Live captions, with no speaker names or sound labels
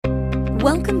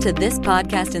Welcome to this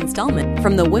podcast installment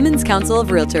from the Women's Council of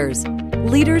Realtors.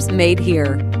 Leaders Made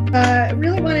Here. I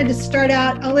really wanted to start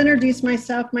out. I'll introduce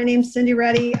myself. My name's Cindy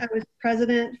Reddy. I was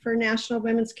president for National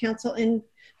Women's Council in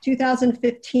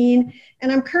 2015,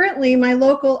 and I'm currently my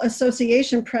local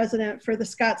association president for the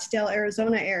Scottsdale,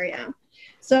 Arizona area.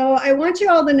 So I want you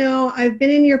all to know I've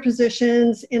been in your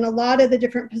positions, in a lot of the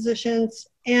different positions,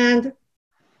 and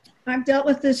I've dealt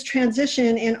with this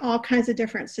transition in all kinds of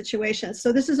different situations.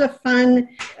 So this is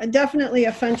definitely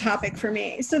a fun topic for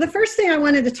me. So the first thing I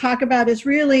wanted to talk about is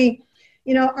really,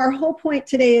 our whole point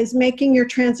today is making your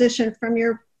transition from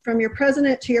your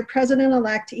president to your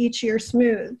president-elect each year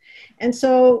smooth. And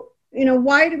so,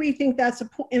 why do we think that's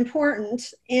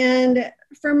important? And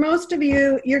for most of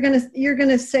you, you're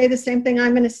gonna say the same thing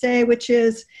I'm gonna say, which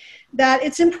is that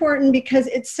it's important because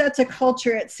it sets a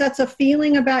culture, it sets a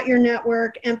feeling about your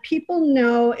network, and people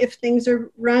know if things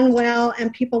are run well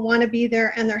and people want to be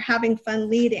there and they're having fun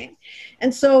leading.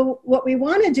 And so what we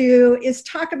want to do is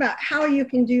talk about how you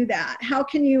can do that. How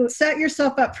can you set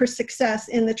yourself up for success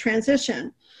in the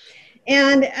transition?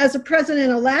 And as a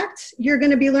president-elect, you're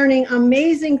going to be learning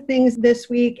amazing things this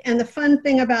week. And the fun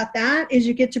thing about that is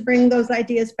you get to bring those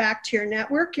ideas back to your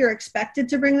network. You're expected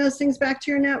to bring those things back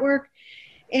to your network.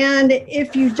 And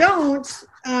if you don't,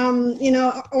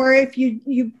 or if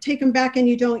you take them back and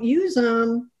you don't use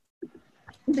them,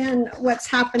 then what's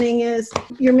happening is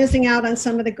you're missing out on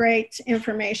some of the great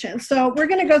information. So we're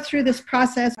going to go through this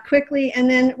process quickly, and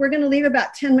then we're going to leave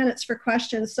about 10 minutes for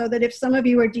questions so that if some of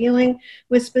you are dealing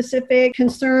with specific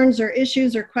concerns or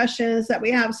issues or questions, that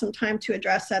we have some time to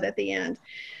address that at the end.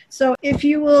 So if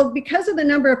you will, because of the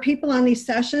number of people on these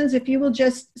sessions, if you will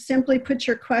just simply put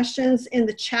your questions in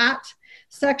the chat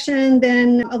section,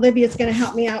 then Olivia is going to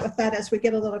help me out with that as we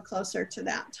get a little closer to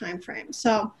that time frame.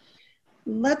 So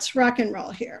let's rock and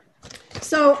roll here.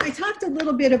 So I talked a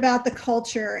little bit about the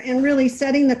culture and really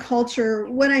setting the culture.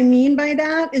 What I mean by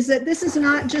that is that this is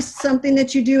not just something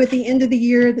that you do at the end of the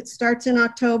year that starts in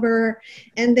October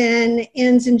and then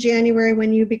ends in January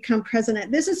when you become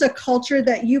president. This is a culture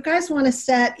that you guys want to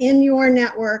set in your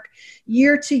network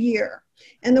year to year.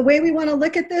 And the way we want to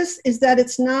look at this is that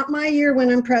it's not my year when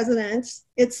I'm president.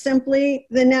 It's simply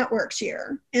the network's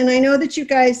year. And I know that you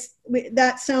guys,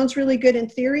 that sounds really good in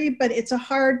theory, but it's a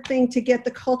hard thing to get the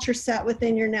culture set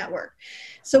within your network.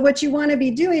 So what you want to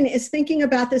be doing is thinking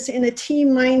about this in a team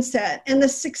mindset. And the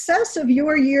success of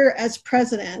your year as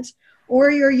president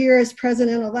or your year as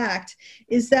president-elect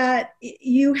is that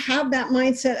you have that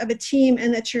mindset of a team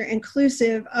and that you're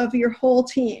inclusive of your whole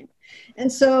team.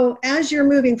 And so as you're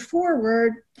moving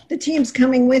forward, the team's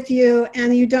coming with you,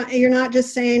 and you're not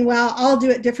just saying, well, I'll do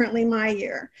it differently my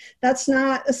year. That's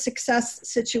not a success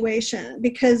situation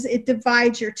because it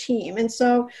divides your team. And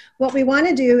so what we want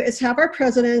to do is have our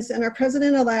presidents and our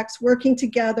president-elects working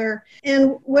together.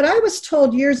 And what I was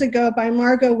told years ago by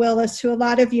Margot Willis, who a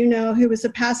lot of you know, who was a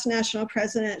past national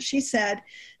president, she said,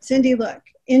 Cindy, look,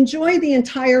 enjoy the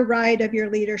entire ride of your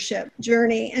leadership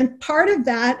journey. And part of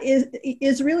that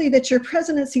is really that your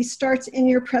presidency starts in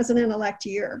your president-elect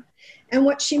year. And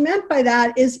what she meant by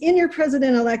that is in your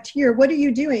president-elect year, what are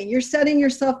you doing? You're setting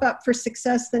yourself up for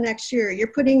success the next year. You're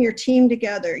putting your team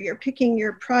together. You're picking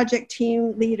your project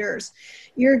team leaders.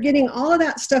 You're getting all of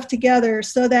that stuff together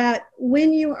so that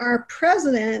when you are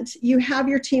president, you have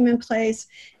your team in place,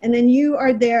 and then you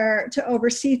are there to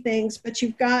oversee things, but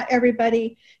you've got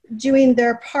everybody doing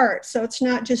their part. So it's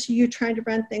not just you trying to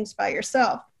run things by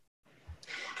yourself.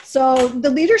 So the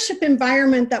leadership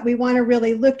environment that we want to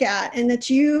really look at, and that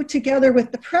you together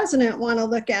with the president want to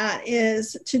look at,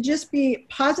 is to just be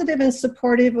positive and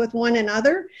supportive with one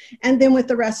another and then with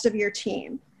the rest of your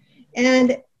team.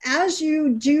 And as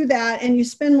you do that and you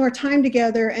spend more time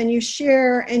together and you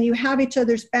share and you have each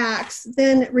other's backs,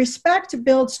 then respect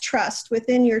builds trust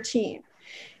within your team.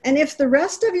 And if the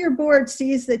rest of your board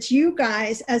sees that you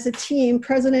guys as a team,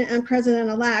 president and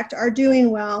president-elect, are doing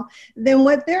well, then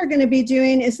what they're going to be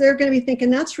doing is they're going to be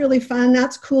thinking, that's really fun,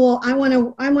 that's cool, I want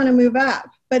to move up.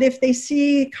 But if they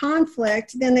see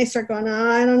conflict, then they start going,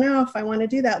 oh, I don't know if I want to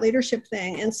do that leadership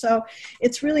thing. And so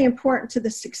it's really important to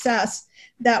the success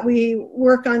that we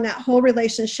work on that whole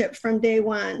relationship from day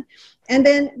one. And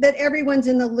then that everyone's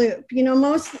in the loop.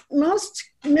 Most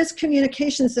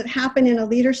miscommunications that happen in a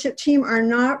leadership team are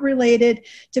not related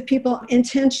to people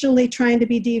intentionally trying to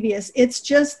be devious. It's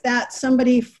just that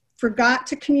somebody forgot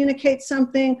to communicate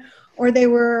something, or they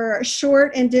were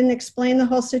short and didn't explain the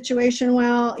whole situation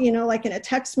well, like in a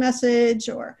text message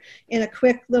or in a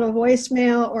quick little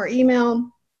voicemail or email.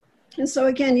 And so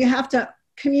again, you have to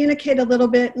communicate a little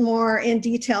bit more in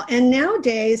detail. And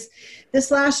nowadays,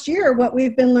 this last year, what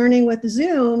we've been learning with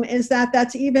Zoom is that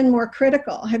that's even more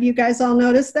critical. Have you guys all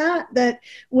noticed that? That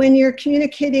when you're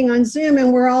communicating on Zoom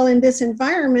and we're all in this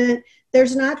environment,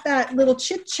 there's not that little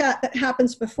chit chat that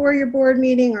happens before your board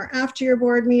meeting or after your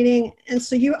board meeting. And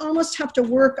so you almost have to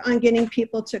work on getting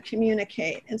people to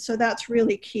communicate. And so that's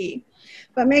really key.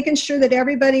 But making sure that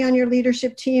everybody on your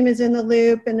leadership team is in the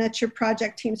loop and that your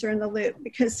project teams are in the loop,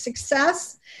 because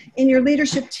success in your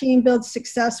leadership team builds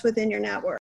success within your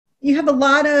network. You have a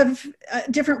lot of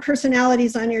different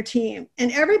personalities on your team,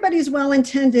 and everybody's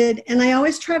well-intended. And I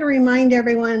always try to remind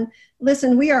everyone,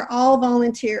 listen, we are all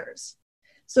volunteers.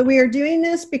 So we are doing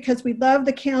this because we love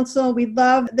the council, we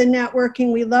love the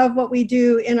networking, we love what we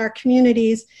do in our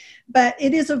communities, but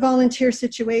it is a volunteer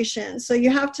situation. So you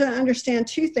have to understand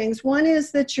two things. One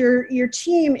is that your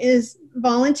team is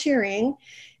volunteering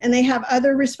and they have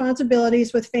other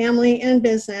responsibilities with family and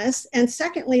business. And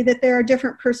secondly, that there are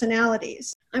different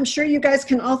personalities. I'm sure you guys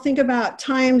can all think about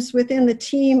times within the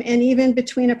team and even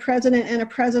between a president and a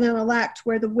president-elect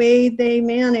where the way they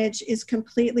manage is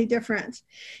completely different.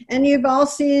 And you've all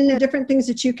seen different things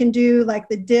that you can do, like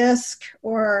the disc,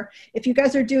 or if you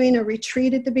guys are doing a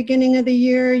retreat at the beginning of the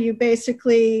year, you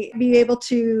basically be able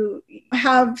to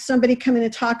have somebody come in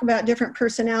and talk about different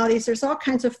personalities. There's all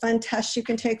kinds of fun tests you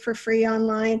can take for free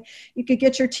online. You could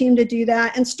get your team to do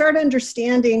that and start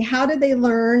understanding how do they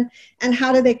learn and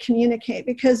how do they communicate.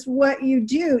 Because what you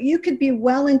do, you could be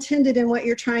well-intended in what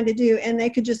you're trying to do, and they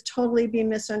could just totally be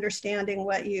misunderstanding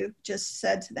what you just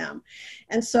said to them.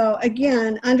 And so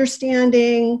again,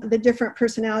 understanding the different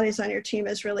personalities on your team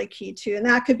is really key too. And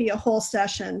that could be a whole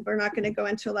session. We're not going to go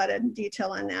into a lot of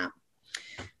detail on that.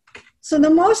 So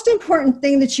the most important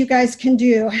thing that you guys can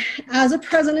do as a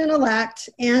president-elect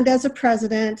and as a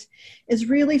president is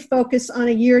really focus on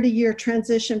a year-to-year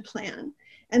transition plan.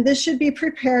 And this should be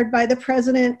prepared by the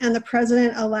president and the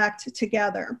president-elect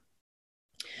together.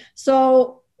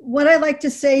 So what I like to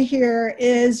say here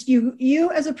is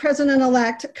you as a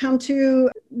president-elect come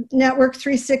to Network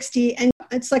 360 and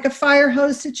it's like a fire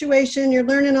hose situation. You're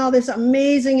learning all this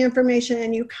amazing information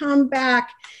and you come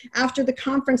back after the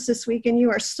conference this week and you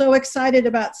are so excited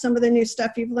about some of the new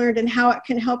stuff you've learned and how it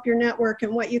can help your network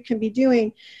and what you can be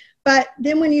doing. But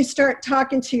then when you start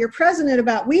talking to your president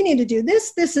about, we need to do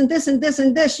this, this, and this, and this,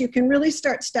 and this, you can really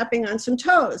start stepping on some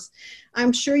toes.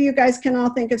 I'm sure you guys can all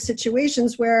think of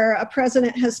situations where a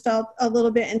president has felt a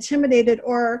little bit intimidated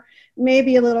or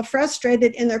maybe a little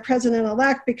frustrated in their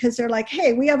president-elect because they're like,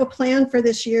 hey, we have a plan for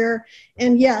this year.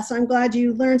 And yes, I'm glad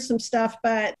you learned some stuff,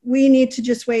 but we need to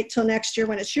just wait till next year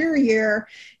when it's your year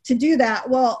to do that.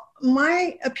 Well,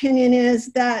 my opinion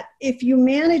is that if you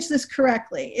manage this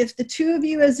correctly, if the two of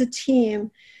you as a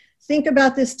team think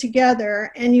about this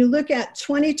together and you look at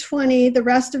 2020, the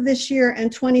rest of this year,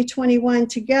 and 2021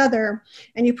 together,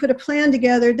 and you put a plan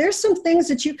together, there's some things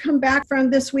that you come back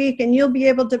from this week and you'll be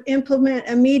able to implement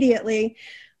immediately.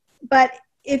 But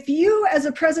if you as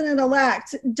a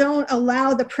president-elect don't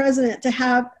allow the president to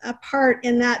have a part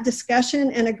in that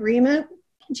discussion and agreement,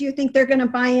 do you think they're going to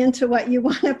buy into what you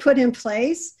want to put in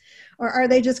place? Or are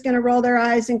they just going to roll their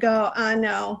eyes and go,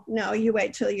 no, you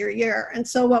wait till your year. And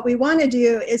so what we want to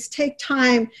do is take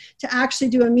time to actually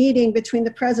do a meeting between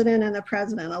the president and the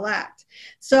president-elect.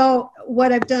 So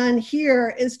what I've done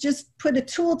here is just put a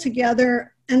tool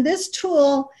together. And this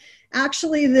tool,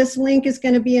 actually this link is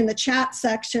going to be in the chat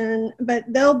section, but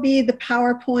there'll be the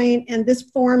PowerPoint and this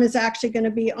form is actually going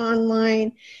to be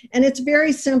online. And it's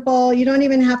very simple. You don't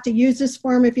even have to use this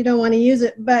form if you don't want to use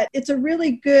it, but it's a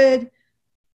really good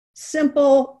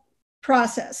simple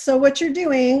process. So what you're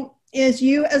doing is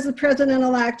you as the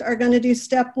president-elect are going to do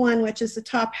step one, which is the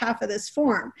top half of this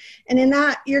form. And in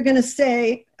that, you're going to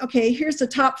say, okay, here's the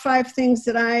top 5 things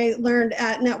that I learned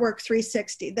at Network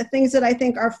 360, the things that I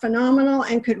think are phenomenal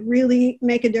and could really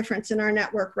make a difference in our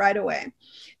network right away.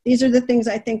 These are the things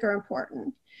I think are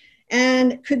important.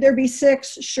 And could there be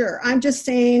 6? Sure. I'm just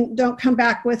saying don't come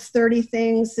back with 30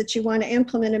 things that you want to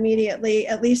implement immediately.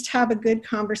 At least have a good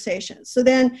conversation. So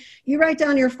then you write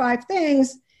down your 5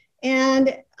 things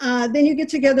and then you get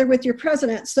together with your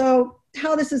president. So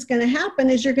how this is going to happen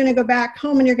is you're going to go back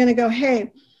home and you're going to go,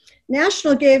 hey,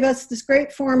 National gave us this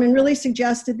great form and really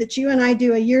suggested that you and I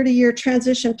do a year-to-year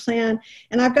transition plan.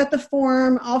 And I've got the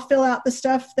form. I'll fill out the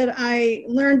stuff that I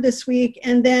learned this week.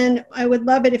 And then I would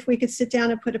love it if we could sit down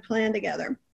and put a plan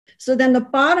together. So then the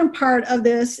bottom part of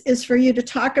this is for you to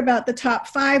talk about the top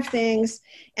 5 things.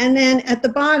 And then at the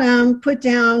bottom, put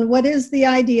down what is the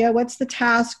idea, what's the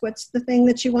task, what's the thing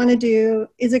that you want to do.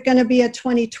 Is it going to be a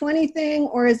 2020 thing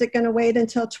or is it going to wait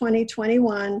until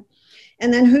 2021?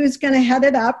 And then who's going to head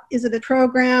it up? Is it a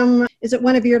program? Is it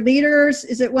one of your leaders?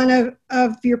 Is it one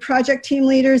of your project team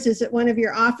leaders? Is it one of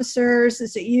your officers?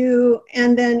 Is it you?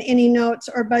 And then any notes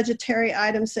or budgetary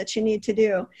items that you need to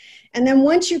do. And then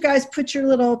once you guys put your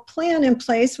little plan in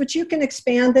place, which you can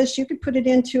expand this, you could put it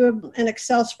into an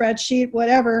Excel spreadsheet,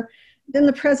 whatever, then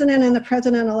the president and the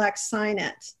president-elect sign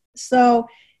it. So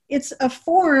it's a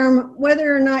form,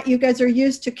 whether or not you guys are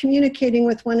used to communicating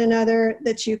with one another,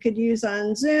 that you could use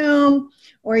on Zoom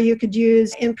or you could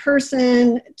use in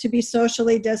person to be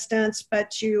socially distanced,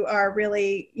 but you are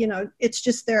really, it's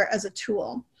just there as a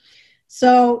tool.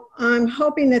 So I'm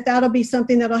hoping that that'll be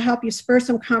something that'll help you spur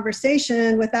some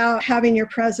conversation without having your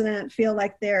president feel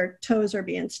like their toes are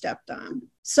being stepped on.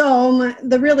 So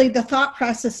the thought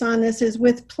process on this is,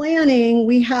 with planning,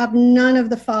 we have none of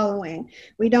the following.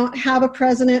 We don't have a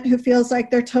president who feels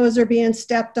like their toes are being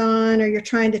stepped on, or you're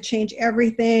trying to change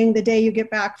everything the day you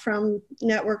get back from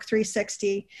Network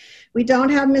 360. We don't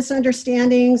have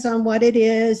misunderstandings on what it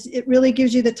is. It really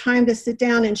gives you the time to sit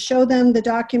down and show them the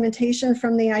documentation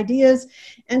from the ideas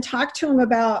and talk to them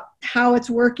about how it's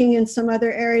working in some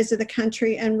other areas of the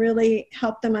country and really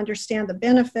help them understand the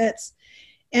benefits.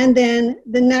 And then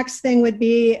the next thing would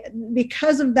be,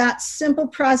 because of that simple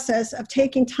process of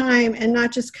taking time and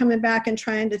not just coming back and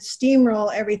trying to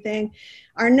steamroll everything,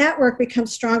 our network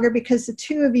becomes stronger because the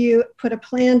two of you put a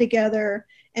plan together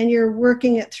and you're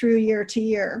working it through year to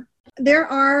year. There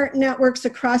are networks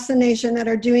across the nation that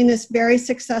are doing this very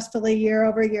successfully year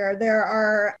over year. There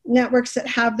are networks that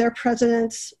have their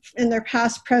presidents and their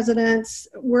past presidents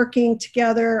working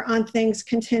together on things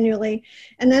continually.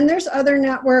 And then there's other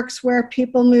networks where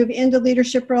people move into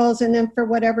leadership roles and then for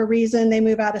whatever reason they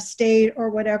move out of state or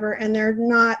whatever, and they're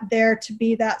not there to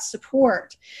be that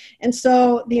support. And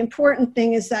so the important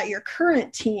thing is that your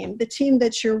current team, the team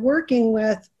that you're working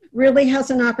with, really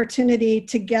has an opportunity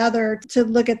together to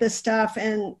look at this stuff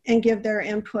and give their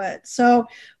input. So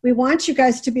we want you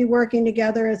guys to be working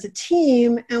together as a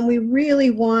team, and we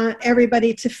really want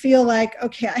everybody to feel like,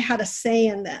 okay, I had a say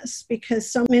in this,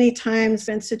 because so many times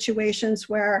in situations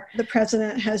where the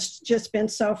president has just been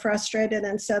so frustrated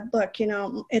and said, look,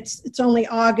 it's only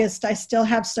August, I still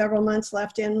have several months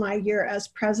left in my year as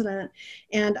president,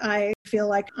 and I feel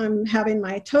like I'm having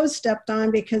my toes stepped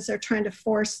on because they're trying to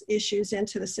force issues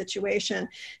into the situation.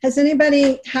 Has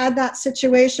anybody had that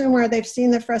situation where they've seen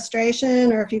the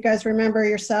frustration, or if you guys remember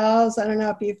yourselves, I don't know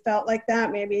if you felt like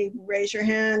that, maybe raise your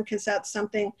hand, because that's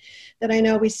something that I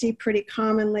know we see pretty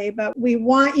commonly. But we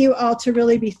want you all to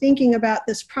really be thinking about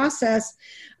this process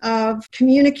of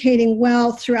communicating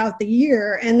well throughout the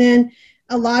year. And then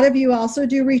a lot of you also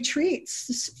do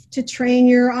retreats to train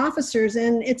your officers,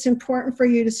 and it's important for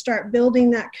you to start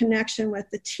building that connection with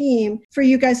the team for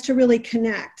you guys to really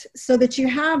connect, so that you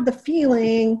have the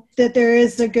feeling that there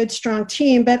is a good, strong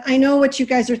team. But I know what you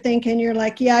guys are thinking. You're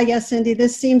like, yeah, Cindy,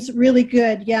 this seems really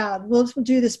good. Yeah, we'll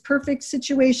do this perfect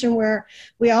situation where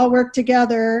we all work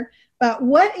together. But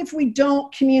what if we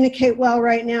don't communicate well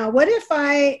right now? What if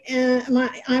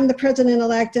I'm the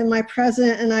president-elect and my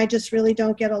president and I just really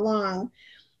don't get along?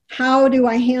 How do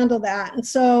I handle that? And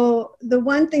so the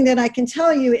one thing that I can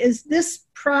tell you is this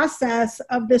process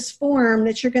of this form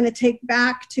that you're going to take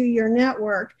back to your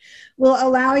network will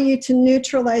allow you to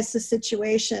neutralize the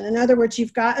situation. In other words,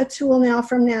 you've got a tool now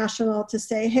from National to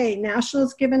say, hey,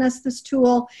 National's given us this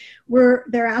tool.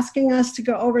 They're asking us to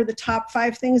go over the top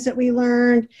 5 things that we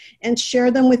learned and share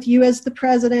them with you as the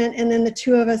president. And then the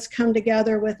two of us come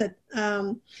together with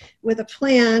a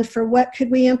plan for what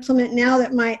could we implement now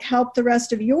that might help the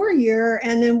rest of your year,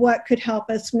 and then what could help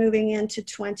us moving into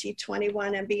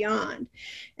 2021 and beyond.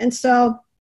 And so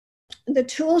the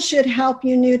tool should help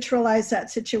you neutralize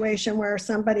that situation where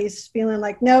somebody's feeling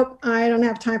like, nope, I don't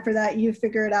have time for that. You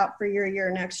figure it out for your year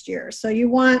next year. So you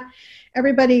want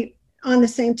everybody on the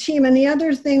same team. And the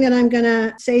other thing that I'm going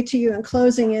to say to you in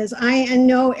closing is, I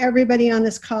know everybody on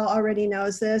this call already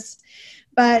knows this,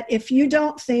 but if you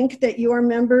don't think that your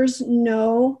members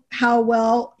know how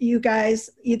well you guys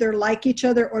either like each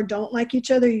other or don't like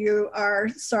each other, you are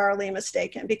sorely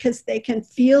mistaken, because they can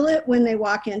feel it when they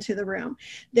walk into the room.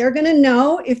 They're going to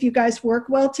know if you guys work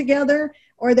well together,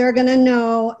 or they're going to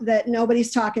know that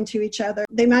nobody's talking to each other.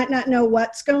 They might not know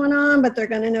what's going on, but they're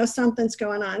going to know something's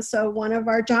going on. So one of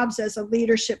our jobs as a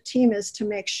leadership team is to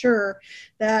make sure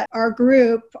that our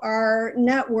group, our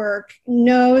network,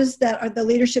 knows that the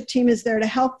leadership team is there to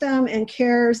help them and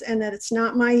cares, and that it's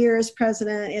not my year as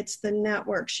president, it's the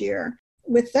network's year.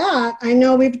 With that, I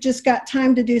know we've just got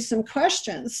time to do some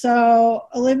questions. So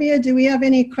Olivia, do we have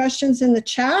any questions in the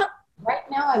chat? Right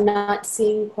now, I'm not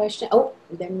seeing question. Oh,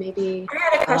 there may be. I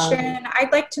had a question.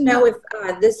 I'd like to know if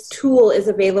this tool is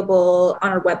available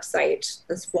on our website,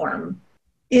 this form.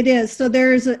 It is. So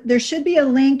there should be a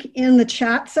link in the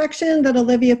chat section that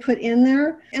Olivia put in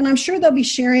there. And I'm sure they'll be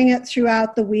sharing it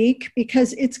throughout the week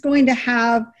because it's going to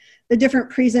have the different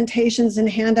presentations and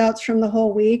handouts from the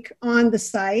whole week on the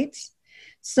site.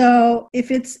 So if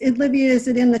Olivia, is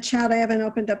it in the chat? I haven't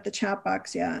opened up the chat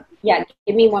box yet. Yeah,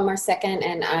 give me one more second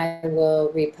and I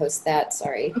will repost that.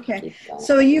 Sorry. Okay.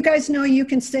 So you guys know you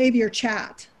can save your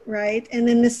chat, right? And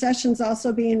then this session's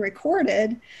also being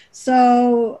recorded.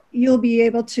 So you'll be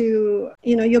able to,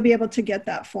 get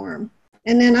that form.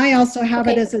 And then I also have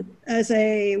it as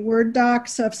a Word doc.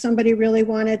 So if somebody really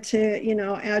wanted to,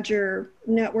 add your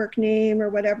network name or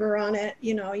whatever on it,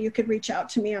 you could reach out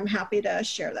to me. I'm happy to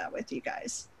share that with you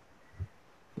guys.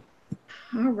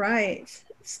 All right.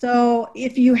 So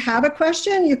if you have a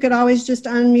question, you could always just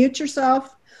unmute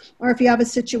yourself. Or if you have a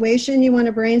situation you want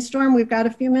to brainstorm, we've got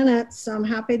a few minutes. So I'm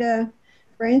happy to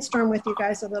brainstorm with you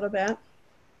guys a little bit.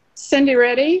 Cindy,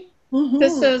 ready? Mm-hmm.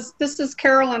 This is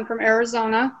Carolyn from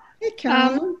Arizona. Hey,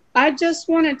 Carolyn. I just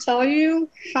want to tell you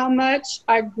how much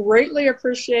I greatly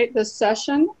appreciate this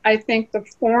session. I think the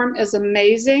forum is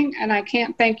amazing, and I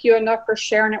can't thank you enough for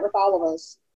sharing it with all of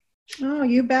us. Oh,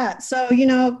 you bet. So,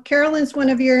 Carolyn's one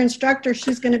of your instructors.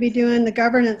 She's going to be doing the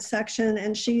governance section,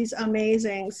 and she's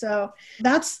amazing. So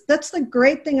that's the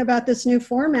great thing about this new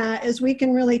format is we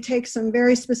can really take some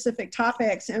very specific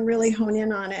topics and really hone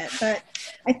in on it. But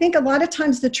I think a lot of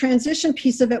times the transition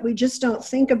piece of it, we just don't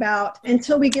think about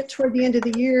until we get toward the end of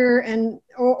the year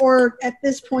or at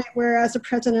this point where as a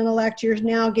president-elect, you're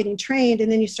now getting trained,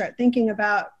 and then you start thinking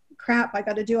about, crap, I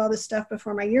got to do all this stuff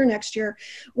before my year next year,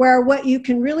 where what you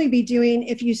can really be doing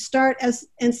if you start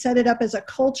and set it up as a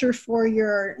culture for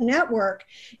your network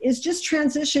is just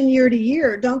transition year to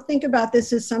year. Don't think about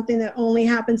this as something that only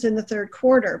happens in the third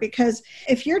quarter, because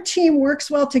if your team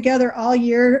works well together all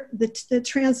year, the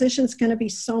transition is going to be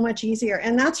so much easier.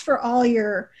 And that's for all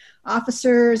your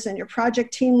officers and your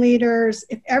project team leaders.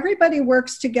 If everybody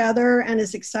works together and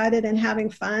is excited and having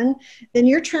fun, then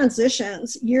your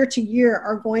transitions year to year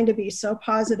are going to be so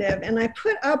positive. And I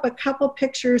put up a couple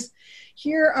pictures.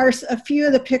 Here are a few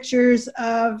of the pictures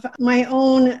of my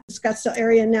own Scottsdale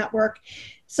area network.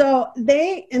 So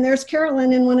and there's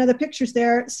Carolyn in one of the pictures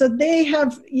there. So they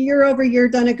have year over year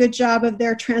done a good job of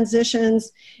their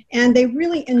transitions, and they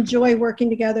really enjoy working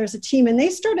together as a team. And they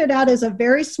started out as a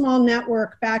very small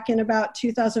network back in about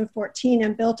 2014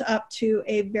 and built up to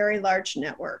a very large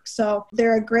network. So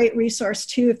they're a great resource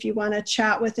too if you want to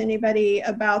chat with anybody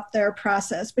about their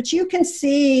process. But you can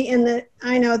see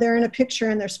I know they're in a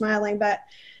picture and they're smiling, but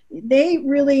they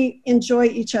really enjoy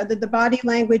each other. The body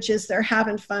language is they're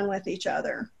having fun with each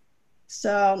other.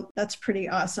 So that's pretty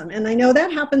awesome. And I know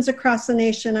that happens across the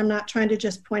nation. I'm not trying to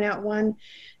just point out one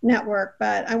network,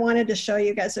 but I wanted to show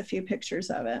you guys a few pictures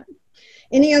of it.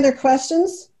 Any other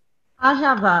questions? I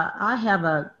have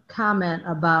a comment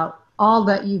about all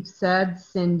that you've said,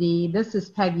 Cindy. This is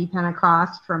Peggy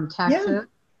Pentecost from Texas. Yeah.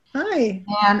 Hi.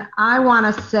 And I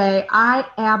want to say I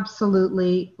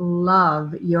absolutely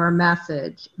love your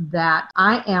message that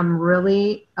I am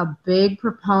really a big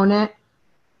proponent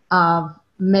of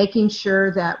making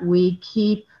sure that we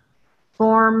keep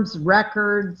forms,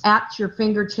 records at your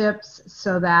fingertips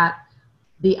so that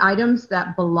the items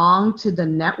that belong to the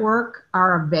network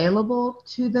are available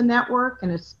to the network,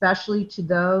 and especially to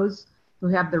those who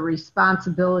have the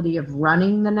responsibility of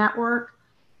running the network.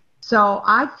 So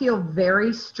I feel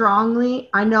very strongly,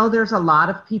 I know there's a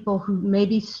lot of people who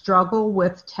maybe struggle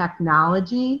with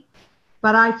technology,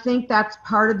 but I think that's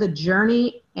part of the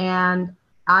journey, and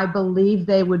I believe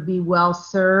they would be well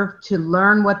served to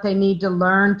learn what they need to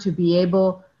learn to be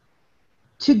able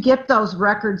to get those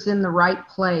records in the right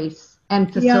place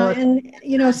and facilitate.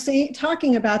 Yeah, and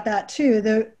talking about that too,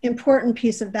 the important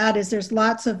piece of that is there's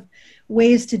lots of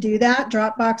ways to do that.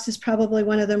 Dropbox is probably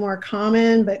one of the more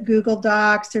common, but Google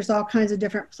Docs, there's all kinds of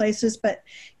different places. But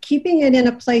keeping it in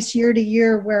a place year to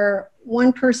year where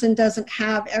one person doesn't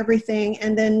have everything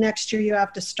and then next year you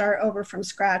have to start over from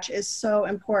scratch is so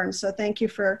important. So thank you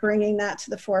for bringing that to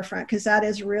the forefront, because that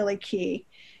is really key.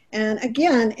 And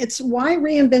again, it's why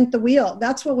reinvent the wheel.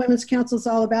 That's what Women's Council is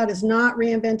all about, is not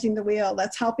reinventing the wheel.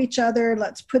 Let's help each other.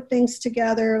 Let's put things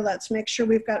together. Let's make sure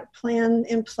we've got a plan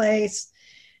in place.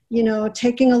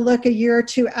 Taking a look a year or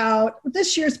two out.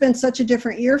 This year's been such a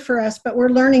different year for us, but we're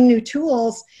learning new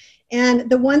tools. And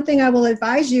the one thing I will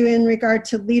advise you in regard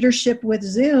to leadership with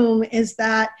Zoom is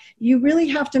that you really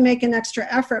have to make an extra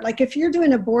effort. Like if you're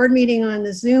doing a board meeting on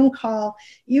the Zoom call,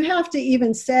 you have to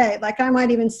even say, like I might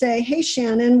even say, hey,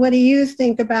 Shannon, what do you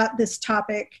think about this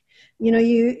topic? You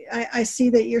know, I see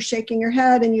that you're shaking your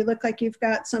head and you look like you've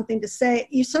got something to say.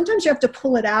 Sometimes you have to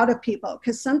pull it out of people,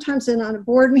 because sometimes on a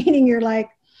board meeting, you're like,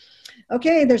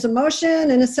 okay, there's a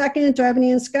motion and a second. Do I have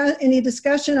any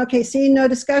discussion? Okay, seeing no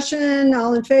discussion,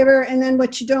 all in favor. And then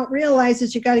what you don't realize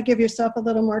is you got to give yourself a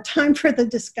little more time for the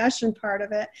discussion part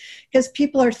of it, because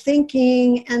people are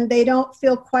thinking and they don't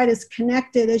feel quite as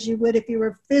connected as you would if you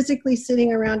were physically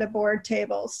sitting around a board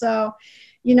table. So,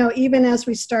 you know, even as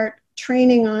we start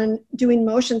training on doing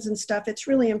motions and stuff, it's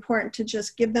really important to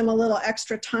just give them a little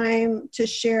extra time to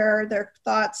share their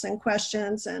thoughts and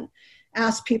questions, and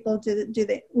ask people, do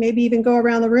they maybe even go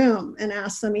around the room and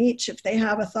ask them each if they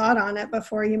have a thought on it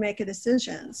before you make a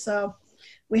decision. So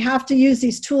we have to use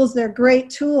these tools. They're great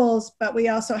tools, but we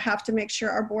also have to make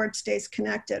sure our board stays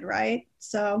connected, right?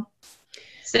 So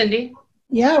Cindy?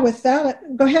 Yeah, with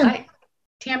that, go ahead. Hi.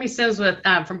 Tammy Sims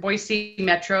from Boise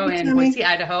Metro in Tammy. Boise,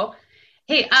 Idaho.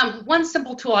 Hey, one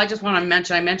simple tool I just want to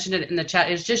mention, I mentioned it in the chat,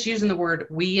 is just using the word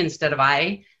we instead of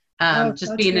I.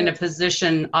 Just being in a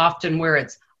position often where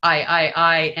it's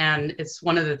I, and it's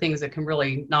one of the things that can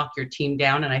really knock your team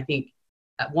down. And I think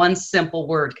one simple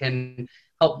word can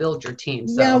help build your team.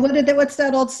 So. Yeah, what's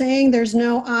that old saying? There's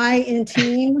no I in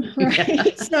team, right?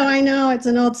 Yeah. So I know it's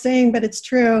an old saying, but it's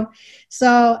true.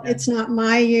 So It's not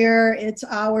my year, it's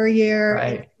our year.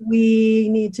 Right. We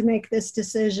need to make this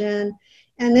decision.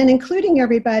 And then including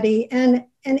everybody. And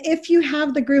if you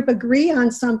have the group agree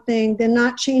on something, then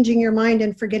not changing your mind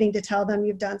and forgetting to tell them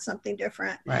you've done something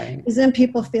different. Right. Because then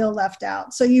people feel left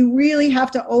out. So you really have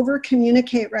to over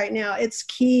communicate right now. It's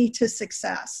key to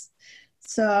success.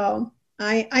 So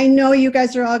I know you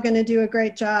guys are all going to do a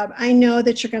great job. I know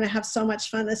that you're going to have so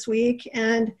much fun this week.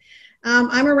 And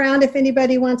I'm around if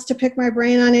anybody wants to pick my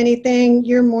brain on anything.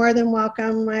 You're more than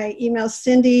welcome. My email's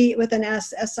Cindy with an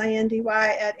S, Sindy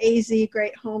at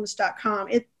azgreathomes.com.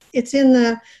 It's in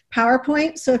the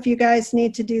PowerPoint, so if you guys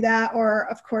need to do that, or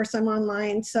of course I'm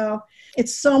online. So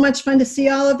it's so much fun to see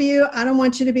all of you. I don't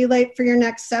want you to be late for your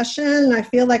next session. I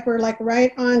feel like we're like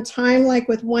right on time, like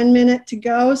with 1 minute to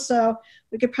go. So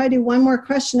we could probably do one more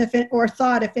question or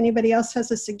thought if anybody else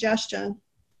has a suggestion.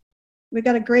 We've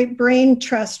got a great brain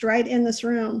trust right in this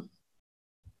room,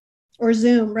 or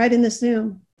Zoom, right in the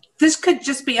Zoom. This could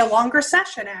just be a longer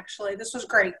session, actually. This was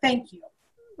great. Thank you.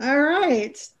 All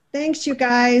right. Thanks, you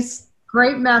guys.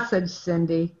 Great message,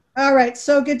 Cindy. All right.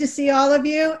 So good to see all of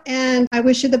you. And I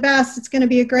wish you the best. It's going to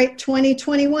be a great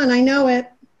 2021. I know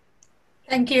it.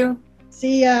 Thank you.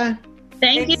 See ya.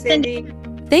 Thank you, Cindy.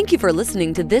 Thank you for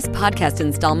listening to this podcast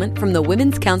installment from the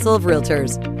Women's Council of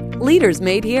Realtors. Leaders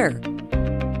Made Here.